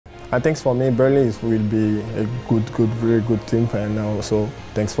I think for me, Burnley will be a very good team, and also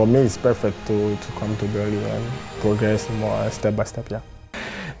thanks for me, it's perfect to come to Burnley and progress more step by step. Yeah.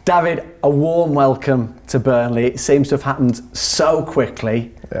 David, a warm welcome to Burnley. It seems to have happened so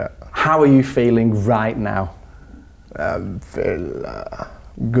quickly. Yeah. How are you feeling right now? I feel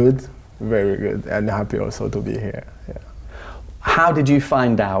good, very good, and happy also to be here. Yeah. How did you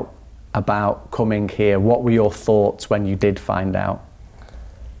find out about coming here? What were your thoughts when you did find out?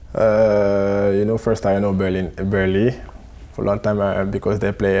 You know, first I know Burnley for a long time because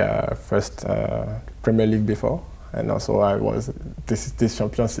they play first Premier League before, and also I was this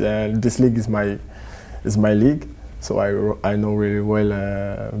champions. This league is my league, so I know really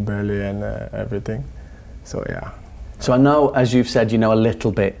well Burnley and everything. So yeah. So I know, as you've said, you know a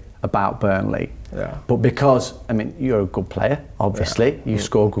little bit about Burnley. Yeah. But because, I mean, you're a good player, obviously. Yeah. You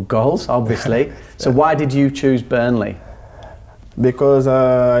score good goals, obviously. Yeah. So why did you choose Burnley? Because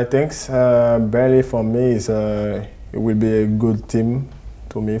I think Burnley for me it will be a good team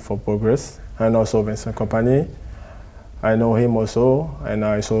to me for progress, and also Vincent Kompany. I know him also, and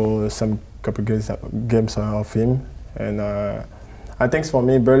I saw some couple games of him, and I think for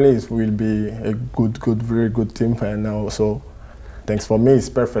me Burnley will be a very good team, and also thanks for me it's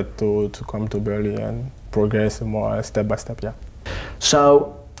perfect to come to Burnley and progress more step by step. Yeah.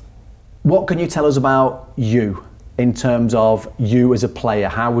 So, what can you tell us about you? In terms of you as a player,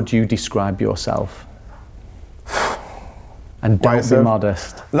 how would you describe yourself? And don't be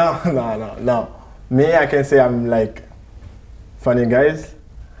modest. No. Me, I can say I'm like funny guys,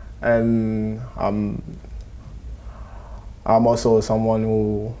 and I'm also someone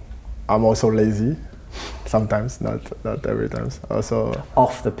I'm also lazy. Sometimes, not every time. Also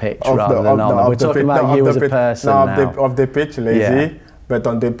off the pitch rather than on. We're talking about you as a person now. Off the pitch, lazy, yeah. But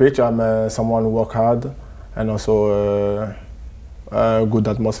on the pitch, I'm someone who work hard. And also good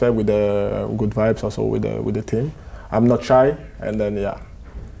atmosphere with good vibes also with the team. I'm not shy, and then yeah.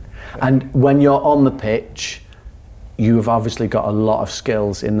 And when you're on the pitch, you've obviously got a lot of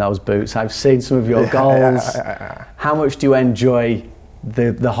skills in those boots. I've seen some of your goals. How much do you enjoy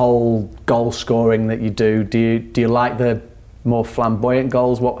the whole goal scoring that you do? Do you like the more flamboyant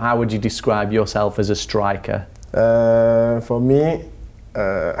goals? How would you describe yourself as a striker? For me.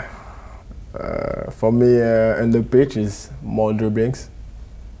 In the pitch is more dribblings,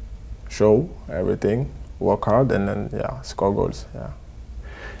 show everything, work hard, and then yeah, score goals. Yeah.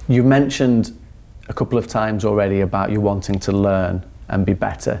 You mentioned a couple of times already about you wanting to learn and be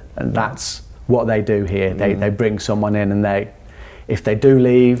better, and that's what they do here. They bring someone in, and if they do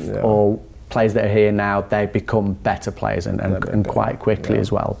leave, yeah, or players that are here now, they become better players and quite quickly, yeah,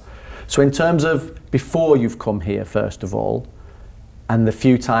 as well. So in terms of before you've come here, first of all, and the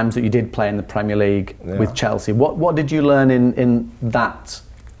few times that you did play in the Premier League, yeah, with Chelsea, what did you learn in that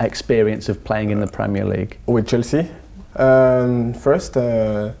experience of playing in the Premier League? With Chelsea, first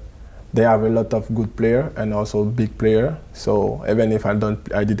they have a lot of good players and also big players. So even if I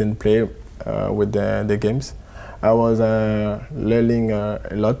didn't play with the games, I was learning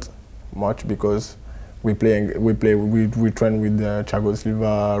much because we train with Thiago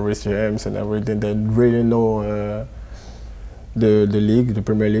Silva, Reece James, and everything. They really know the league, the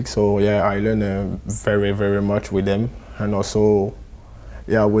Premier League. So yeah, I learned very much with them, and also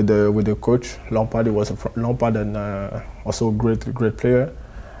yeah, with the coach Lampard. Lampard and also great player,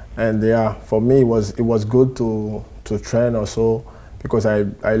 and yeah, for me it was good to train also because I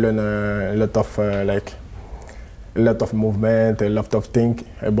learned a lot of movement, a lot of think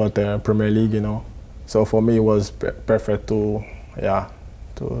about the Premier League, you know. So for me it was perfect to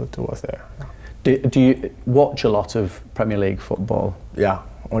was there. Do you watch a lot of Premier League football? Yeah,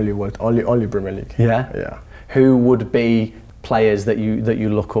 only Premier League. Yeah? Yeah. Who would be players that you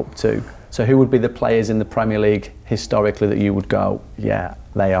look up to? So who would be the players in the Premier League historically that you would go, yeah,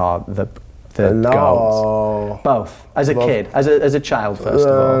 they are the goats? Both. As a kid, as a child, first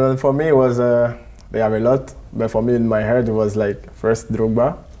of all. For me it was they have a lot, but for me in my head it was like first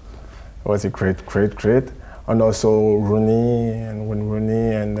Drogba. It was a great, and also Rooney,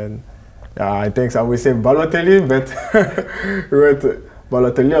 and then I think I would say Balotelli, but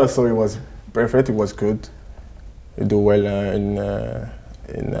Balotelli also it was perfect. It was good. He do well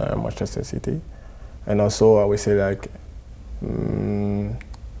in Manchester City, and also I would say like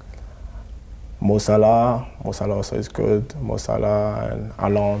Mo Salah. Mo Salah also is good. Mo Salah and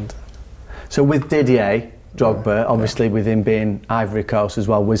Haaland. So with Didier Drogba, obviously with him being Ivory Coast as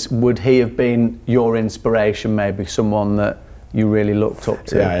well, would he have been your inspiration? Maybe someone that you really looked up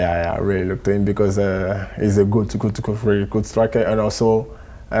to? Yeah, I really looked to him because he's a very good striker, and also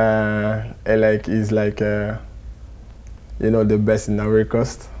he's like you know, the best in Ivory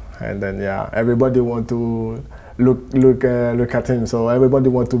Coast, and then everybody want to look at him. So everybody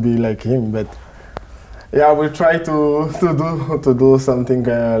want to be like him, but we try to do something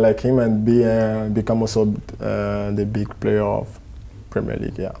like him and become also the big player of Premier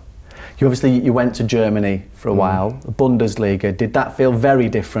League. Yeah. You went to Germany for a while, Bundesliga. Did that feel very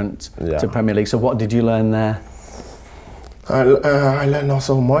different to Premier League? So what did you learn there? I learned not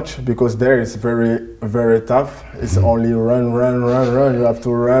so much because there is very, very tough. It's only run. You have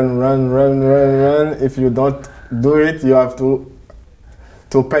to run. If you don't do it, you have to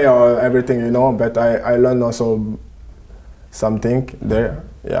pay everything, you know. But I learned also something there.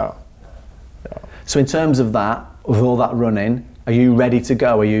 Yeah. So in terms of that, with all that running, are you ready to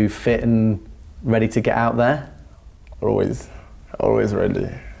go? Are you fit and ready to get out there? Always ready.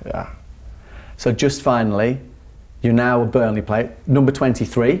 Yeah. So just finally, you're now a Burnley player, number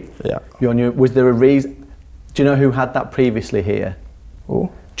 23. Yeah. Was there a reason? Do you know who had that previously here? Who?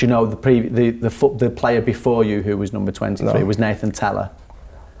 Do you know the player before you who was number 23? No. It was Nathan Teller.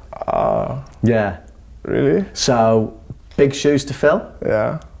 Yeah. Really? So big shoes to fill.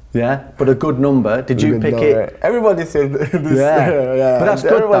 Yeah. Yeah, but a good number. Did you pick it? Everybody said this. Yeah. But that's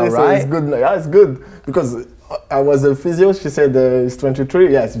good, everybody though, right? It's good. Yeah, it's good because I was a physio. She said it's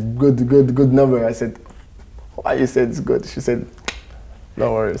 23. Yes, good number. I said, why you said it's good? She said,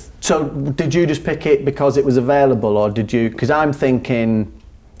 no worries. So did you just pick it because it was available, or did you? Because I'm thinking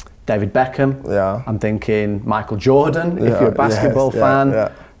David Beckham. Yeah. I'm thinking Michael Jordan. If you're a basketball fan.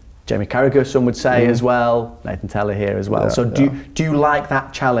 Yeah. Jamie Carragher, some would say as well. Nathan Teller here as well. So do you like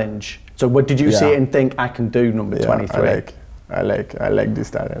that challenge? So what did you see it and think I can do number 23? I like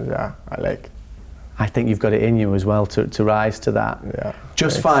this talent. Yeah, I like. I think you've got it in you as well to rise to that. Yeah.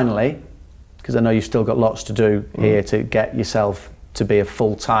 Just finally, because I know you've still got lots to do here to get yourself to be a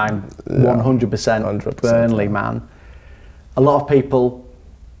full-time, 100% Burnley man. A lot of people,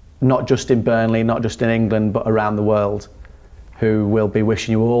 not just in Burnley, not just in England, but around the world, who will be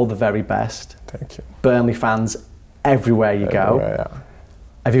wishing you all the very best. Thank you. Burnley fans everywhere you go. Yeah.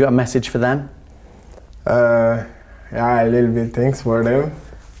 Have you got a message for them? A little bit thanks for them.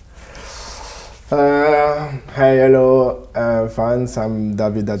 Hey, hello fans, I'm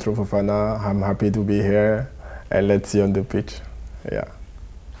David Datro Fofana. I'm happy to be here and let's see on the pitch. Yeah.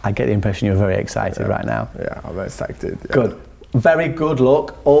 I get the impression you're very excited right now. Yeah, I'm excited. Yeah. Good. Very good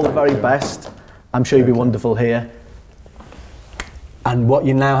luck. All the very best. I'm sure you'll be wonderful here. And what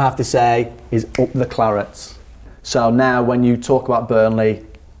you now have to say is up the Clarets. So now when you talk about Burnley,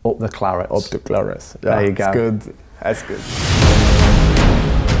 up the Clarets. Up the Clarets. Yeah, there you go. That's good. That's good.